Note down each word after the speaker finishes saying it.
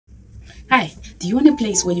Hi, do you want a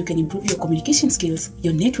place where you can improve your communication skills,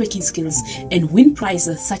 your networking skills, and win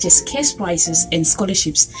prizes such as cash prizes and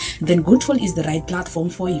scholarships? Then Goodwall is the right platform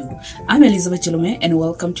for you. I'm Elizabeth Jolome and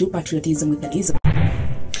welcome to Patriotism with Elizabeth.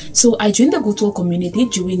 So I joined the Goodwall community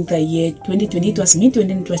during the year 2020. It was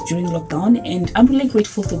mid-2020, it was during lockdown, and I'm really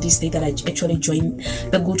grateful to this day that I actually joined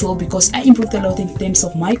the Goodwall because I improved a lot in terms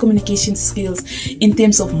of my communication skills, in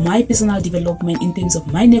terms of my personal development, in terms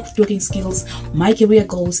of my networking skills, my career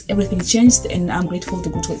goals. Everything changed, and I'm grateful to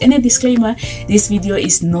Goodwall. And a disclaimer, this video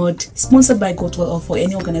is not sponsored by Goodwall or for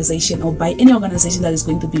any organization or by any organization that is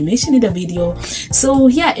going to be mentioned in the video. So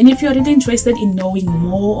yeah, and if you're really interested in knowing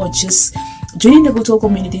more or just joining the Goodwall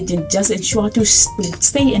community, then just ensure to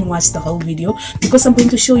stay and watch the whole video because I'm going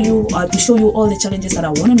to show you all the challenges that I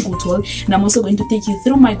won on Goodwall, and I'm also going to take you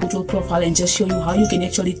through my Goodwall profile and just show you how you can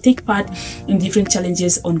actually take part in different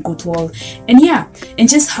challenges on Goodwall, and yeah, and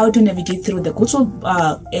just how to navigate through the Goodwall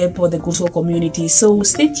app or the Goodwall community. So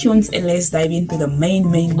stay tuned and let's dive into the main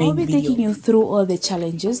I'll be video. taking you through all the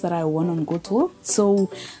challenges that I won on Goodwall. So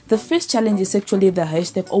the first challenge is actually the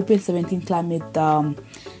hashtag Open17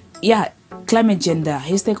 climate gender,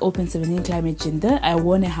 hashtag Open17 climate gender. I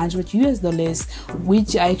won $100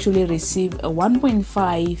 which I actually received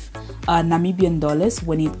 1.5 Namibian dollars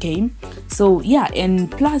when it came. So yeah,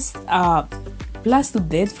 and plus to that, plus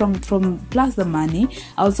the money,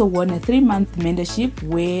 I also won a 3-month mentorship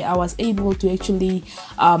where I was able to actually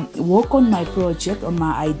work on my project, on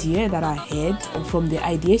my idea that I had from the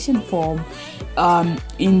ideation form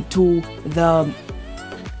into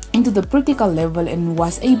the practical level, and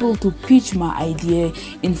was able to pitch my idea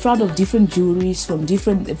in front of different juries from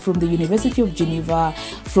the University of Geneva,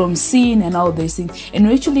 from SIN and all these things, and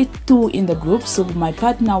actually 2 in the group. So my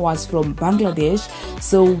partner was from Bangladesh,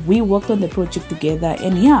 so we worked on the project together.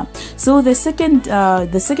 And yeah, so the second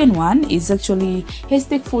one is actually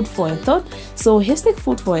hashtag Food for a Thought. So hashtag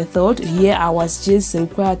Food for a Thought, here I was just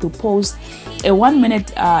required to post a 1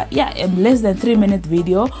 minute less than 3-minute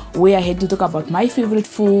video where I had to talk about my favorite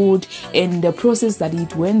food and the process that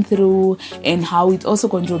it went through and how it also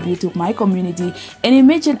contributed to my community. And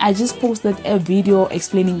imagine I just posted a video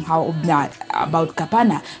explaining about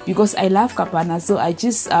Kapana because I love Kapana. So I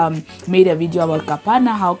just made a video about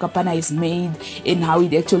Kapana, how Kapana is made, and how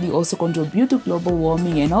it actually also contributes to global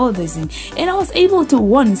warming and all this thing. And I was able to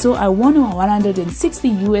win. So I won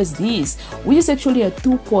 $160 USDs, which is actually a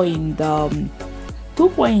 2.4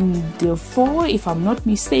 if I'm not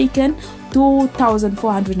mistaken,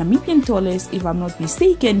 2,400 Namibian dollars if I'm not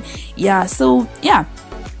mistaken. Yeah, so yeah.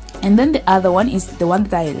 And then the other one is the one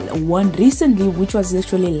that I won recently, which was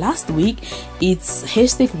actually last week. It's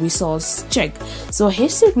hashtag resource check. So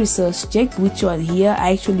hashtag resource check, which one here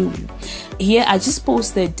I just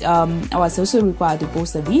posted, I was also required to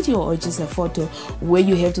post a video or just a photo where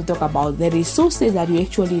you have to talk about the resources that you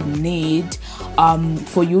actually need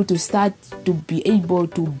for you to start to be able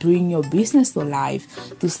to bring your business to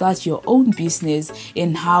life, to start your own business,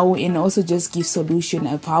 and also just give solution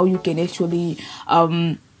of how you can actually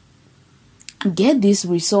get these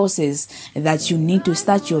resources that you need to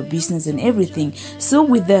start your business and everything. So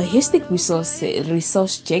with the hashtag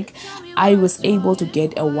resource check, I was able to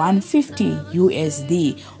get a $150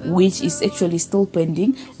 USD, which is actually still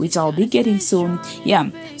pending, which I'll be getting soon.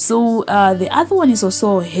 Yeah, so the other one is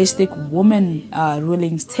also hashtag women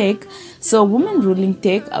ruling tech. So women ruling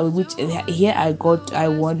tech, which here I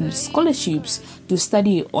won scholarships to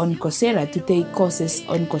study on Coursera, to take courses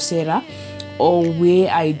on Coursera, or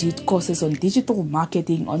where I did courses on digital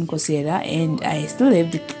marketing on Coursera, and I still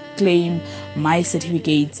have to claim my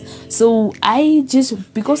certificates. So I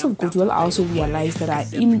just, because of Goodwall, I also realized that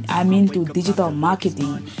I'm into digital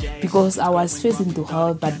marketing because I was first into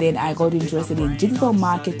health, but then I got interested in digital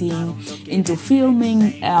marketing, into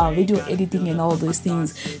filming, video editing and all those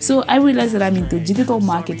things. So I realized that I'm into digital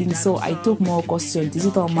marketing, so I took more courses on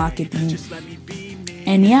digital marketing.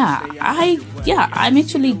 And I'm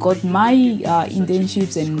actually got my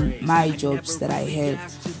internships and my jobs that I have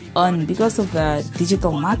on because of the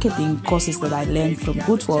digital marketing courses that I learned from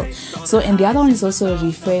Goodwall. So, and the other one is also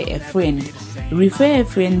refer a friend. Refer a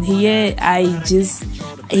friend. Here I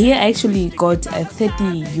actually got a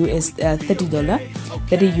 $30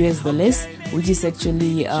 US, which is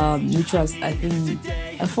actually which was I think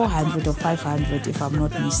a 400 or 500 if I'm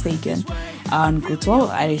not mistaken. On Goodwall,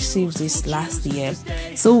 I received this last year.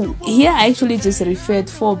 So here I actually just referred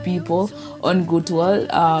 4 people on Goodwall,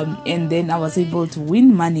 and then I was able to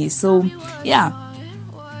win money. So yeah.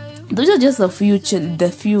 those are just the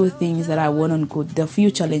few things that I won on the few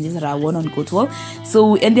challenges that I won on Goodwall.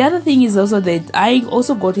 So, and the other thing is also that I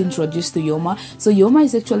also got introduced to Yoma. So Yoma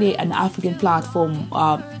is actually an African platform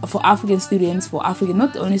for African students, for African,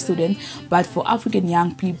 not only students, but for African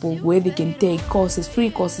young people, where they can take courses, free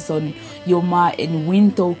courses on Yoma and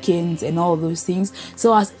win tokens and all those things.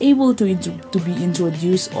 So I was able to be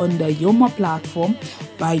introduced on the Yoma platform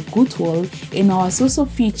by Goodwall, and I was also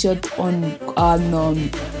featured on the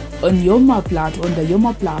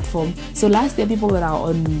Yoma platform. So last year, people that are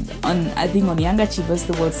on I think on Young Achievers,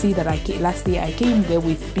 they will see that last year I came there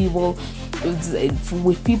with people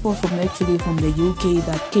from actually from the UK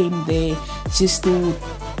that came there just to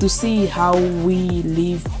see how we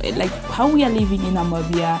live, like how we are living in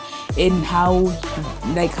Namibia, and how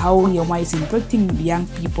Yoma is impacting young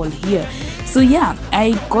people here. So yeah,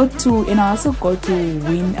 I also got to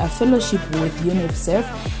win a fellowship with UNICEF,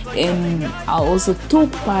 and I also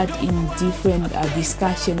took part in different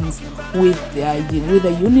discussions with the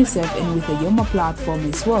UNICEF and with the Yoma platform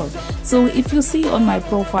as well. So if you see on my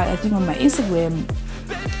profile, I think on my Instagram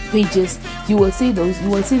pages, you will see the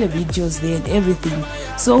videos there and everything.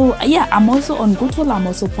 So yeah, I'm also on Goodwall. I'm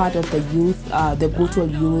also part of the youth, the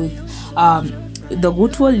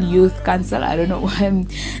Goodwall Youth Council. I don't know why I'm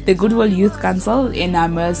the Goodwall Youth Council, and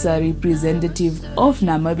I'm as a representative of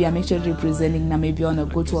Namibia. I'm actually representing Namibia on a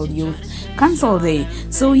Goodwall Youth Council there.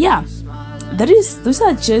 So yeah, those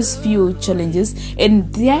are just few challenges,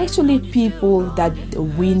 and they are actually people that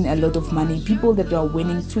win a lot of money, people that are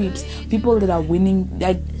winning trips, people that are winning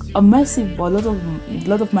like a lot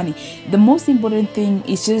of money. The most important thing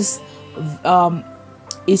is just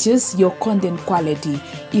it's just your content quality.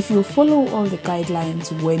 If you follow all the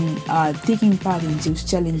guidelines when taking part in those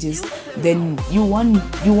challenges, then you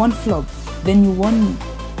won't flop, then you won't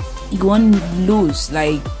lose,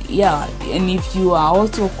 like yeah. And if you are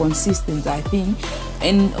also consistent, I think.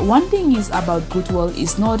 And one thing is about Goodwall,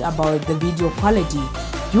 is not about the video quality.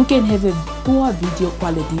 You can have a poor video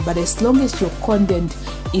quality, but as long as your content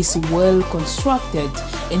is well constructed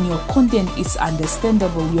and your content is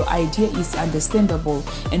understandable, your idea is understandable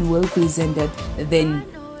and well presented, then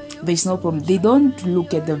there's no problem. They don't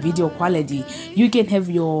look at the video quality. You can have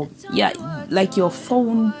your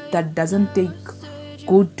phone that doesn't take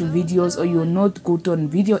good to videos, or you're not good on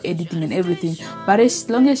video editing and everything, but as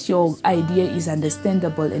long as your idea is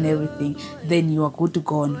understandable and everything, then you are good to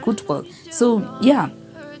go on Goodwall. So yeah,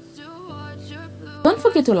 don't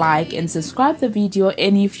forget to like and subscribe the video,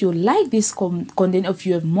 and if you like this content, if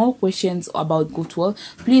you have more questions about Goodwall,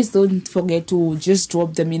 please don't forget to just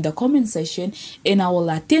drop them in the comment section and I will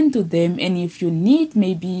attend to them. And if you need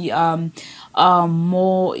maybe to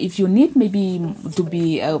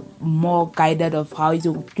be more guided of how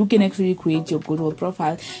you can actually create your Goodwall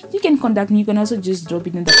profile, you can contact me. You can also just drop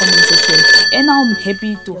it in the comment section and I'm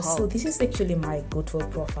happy to help. So this is actually my Goodwall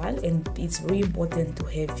profile, and it's very important to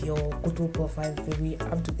have your Goodwall profile very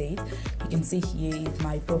up to date. You can see here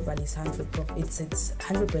my profile is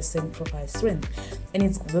 100% profile strength, and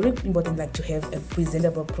it's very important like to have a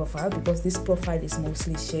presentable profile, because this profile is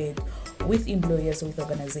mostly shared with employers, with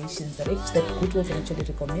organizations that Goodwall can actually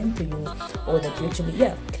recommend to you, or that you actually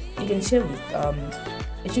you can share with.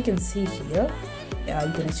 As you can see here,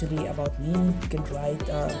 you can actually about me, you can write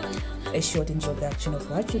a short introduction of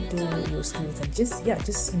what you do, your skills, and just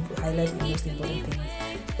highlight the most important things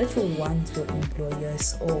that you want your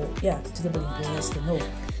employers or suitable employers to know.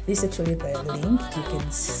 This is actually the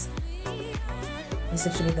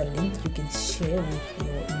link you can share with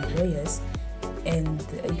your employers. And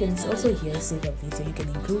you can also here save a video. You can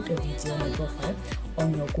include a video on your profile,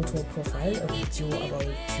 on your Goodwall profile, a video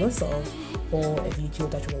about yourself, or a video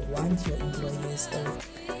that you will want your employees or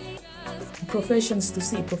professionals to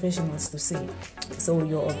see. So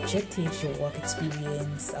your objectives, your work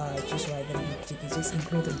experience, just write them, you can just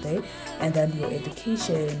include them there. And then your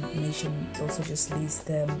education, also just list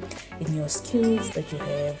them in your skills that you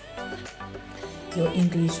have, your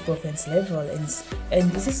English proficiency level,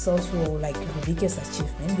 and this is also like your biggest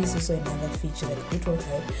achievement. This is also another feature that Goodwall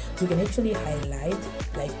have. You can actually highlight,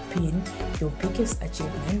 like pin your biggest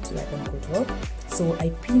achievement like on Goodwall. So I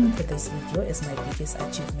pinned for this video as my biggest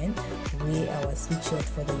achievement, where I was featured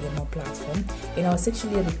for the Yoma platform, and I was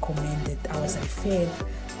actually recommended, I was referred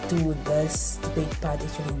to this to take part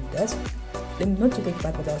actually in this, not to take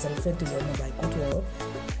part, but I was referred to Yoma by Goodwall,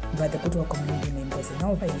 by the Goodwall community members, and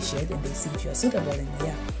now I shared and they see if you are suitable, and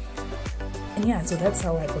so that's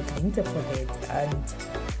how I got linked up for that.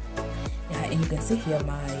 And you can see here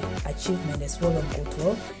my achievement as well on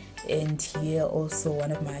Goodwall, and here also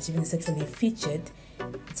one of my achievements is actually featured.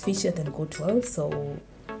 It's featured on Goodwall. So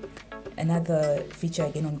another feature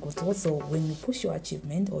again on Goodwall. So when you push your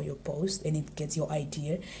achievement or your post and it gets your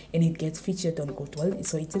idea and it gets featured on Goodwall,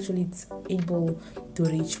 so it's actually able to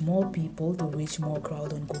reach more people, to reach more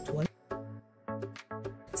crowd on Goodwall.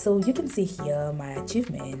 So you can see here my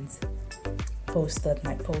achievements, posted,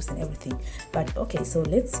 my post and everything. But okay, so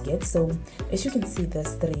let's get, so as you can see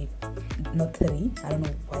there's three, not three, I don't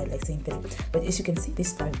know why I like saying three, but as you can see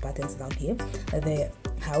these 5 buttons down here. The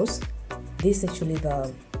house, this is actually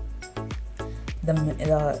the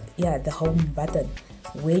home button,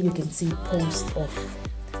 where you can see posts of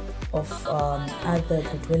other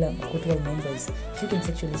Goodwall members. You can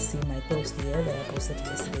actually see my post here that I posted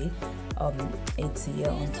yesterday. It's here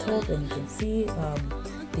on top, and you can see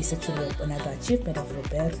this actually another achievement of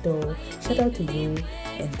Roberto. Shout out to you.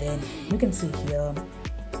 And then you can see here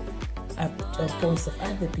a post of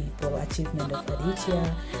other people, achievement of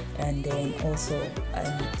Aditya, and then also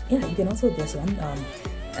you can also, there's one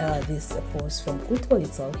this post from Goodwall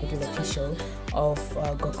itself, Goodwall official, of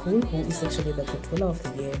Gokul, who is actually the Goodwaller of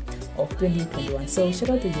the year of 2021. So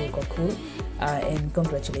shout out to you, Gokul, and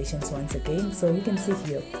congratulations once again. So you can see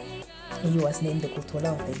here he was named the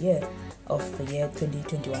Goodwaller of the year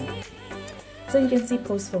 2021. So you can see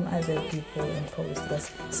posts from other people and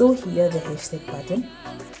posters. So here the hashtag button.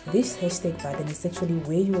 This hashtag button is actually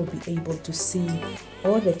where you will be able to see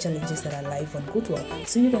all the challenges that are live on Goodwall.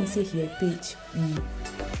 So you can see here page. You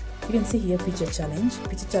can see here picture challenge.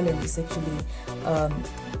 Picture challenge is actually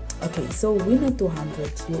okay, so win a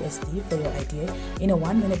 200 USD for your idea in a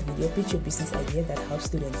 1-minute video. Pitch your business idea that helps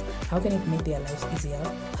students. How can it make their lives easier?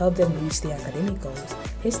 Help them reach their academic goals.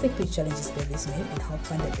 Hashtag pitch challenge is where this made and help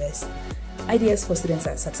find the best ideas for students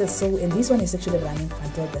at success. So, and this one is actually running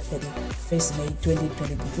until the 31st May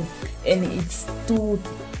 2022, and it's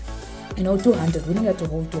 200, winning at a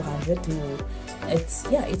whole 200 to,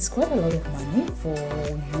 it's quite a lot of money for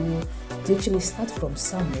you to actually start from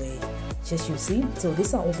somewhere, just you see. So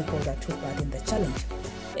these are all people that took part in the challenge.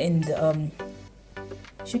 And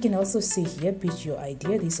you can also see here pitch your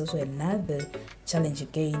idea. This is also another challenge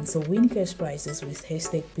again. So win cash prizes with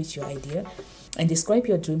hashtag pitch your idea, and describe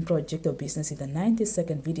your dream project or business in a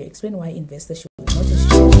 90-second video. Explain why investors should not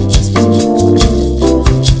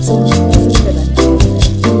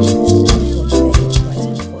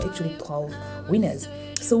for actually 12 winners.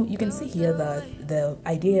 So you can see here the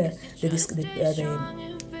idea, the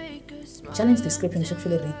challenge description is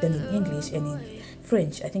actually written in English and in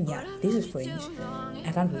French. I think, yeah, this is French.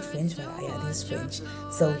 I can't read French, but yeah, this is French.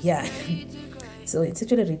 So yeah. So it's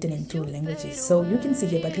actually written in 2 languages. So you can see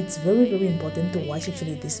here, but it's very, very important to watch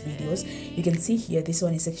actually these videos. You can see here, this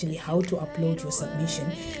one is actually how to upload your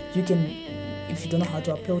submission. You can, if you don't know how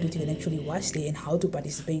to upload it, you can actually watch there, and how to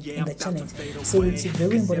participate in the challenge. So it's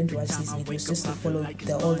very important to watch these videos just to follow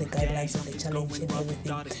all the guidelines of the challenge and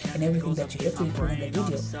everything that you have to include in the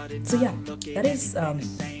video. So yeah, that is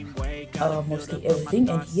mostly everything.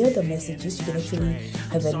 And here the messages, you can actually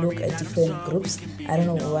have a look at different groups. I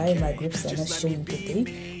don't know why my groups are not showing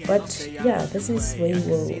today, but yeah, this is where you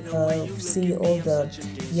will see all the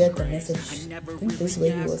message. I think this is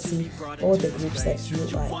where you will see all the groups that you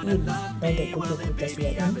are in, not the group that you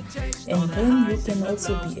are in. And then you can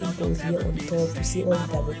also be able here on top to see all the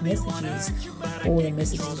direct messages, all the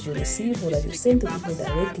messages you receive or that you send to people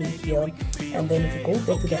directly here. And then if you go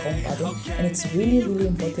back to the home button, and it's really, really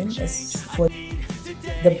important as for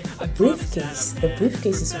the briefcase. The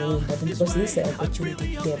briefcase is very important because this is the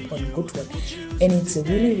opportunity tab on Goodwall, and it's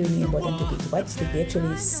really, really important to be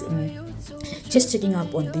actually just checking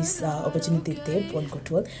up on this opportunity tab on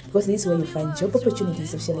Goodwall, because this is where you find job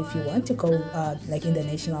opportunities, especially if you want to go like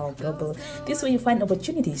international or global. This is where you find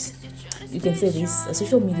opportunities. You can say this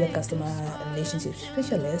social media customer relationship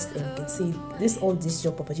specialist, and you can see all these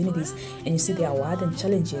job opportunities, and you see the award and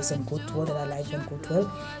challenges on Goodwall that are live on Goodwall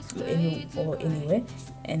or anywhere.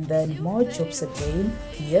 And then more jobs again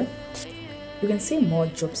here. You can see more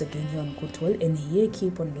jobs again here on Goodwall, and here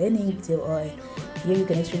keep on learning till here you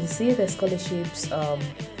can actually see the scholarships,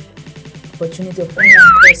 opportunity of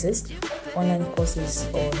online courses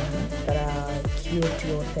on that are geared to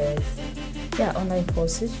your health. Yeah, online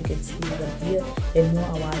courses, you can see them here, and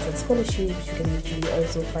more awards and scholarships. You can actually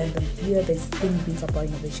also find them here. There's Think Big About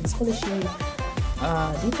Innovation Scholarship,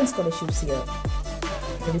 different scholarships here.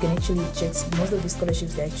 But you can actually check most of the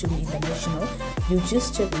scholarships, they're actually international. You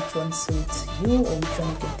just check which one suits you, or which one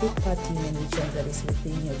you can take part in, and which one that is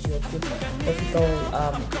within your geographical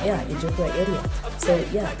your geographical area. So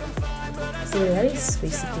yeah, So that is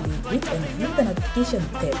basically it, and here's the notification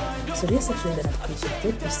tab. So this is actually the notification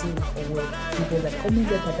tab to see all people that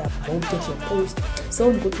commented that have voted your post. So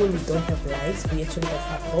on Goodwall we don't have likes, we actually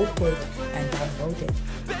have voted and downvoted.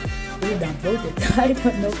 Who downvoted? I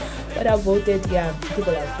don't know, but I voted. Yeah,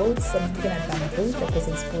 people have voted. Some people have downvoted. The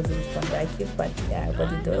person's posing don't like it, but yeah,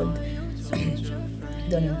 but you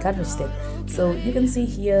don't encourage them. So you can see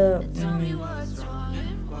here.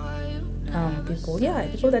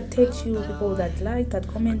 People that text you, people that like, that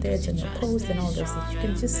commented on your post and all those things, you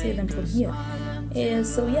can just see them from here. And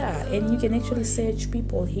so yeah, and you can actually search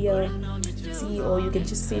people here, see, or you can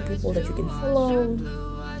just see people that you can follow.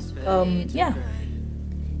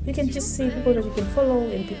 You can just see people that you can follow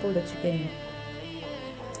and people that you can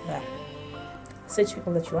search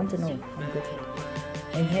people that you want to know on Goodwall.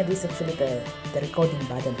 And here this is actually the recording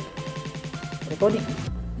button. The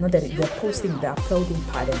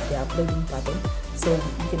uploading button. So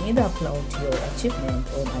you can either upload your achievement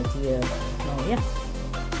or an idea,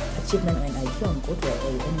 achievement or an idea on Goodwall, or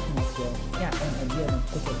anything like an idea on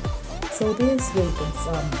Goodwall. So this way you can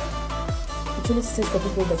actually search for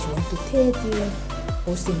people that you want to tag in,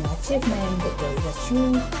 posting your achievement, that you.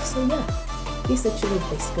 So yeah, this actually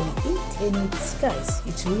basically it, and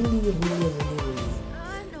it's really,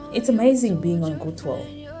 it's amazing being on Goodwall.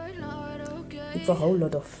 It's a whole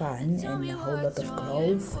lot of fun and a whole lot of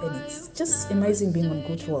growth, and it's just amazing being on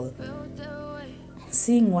Goodwall,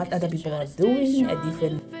 seeing what other people are doing, a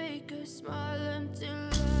different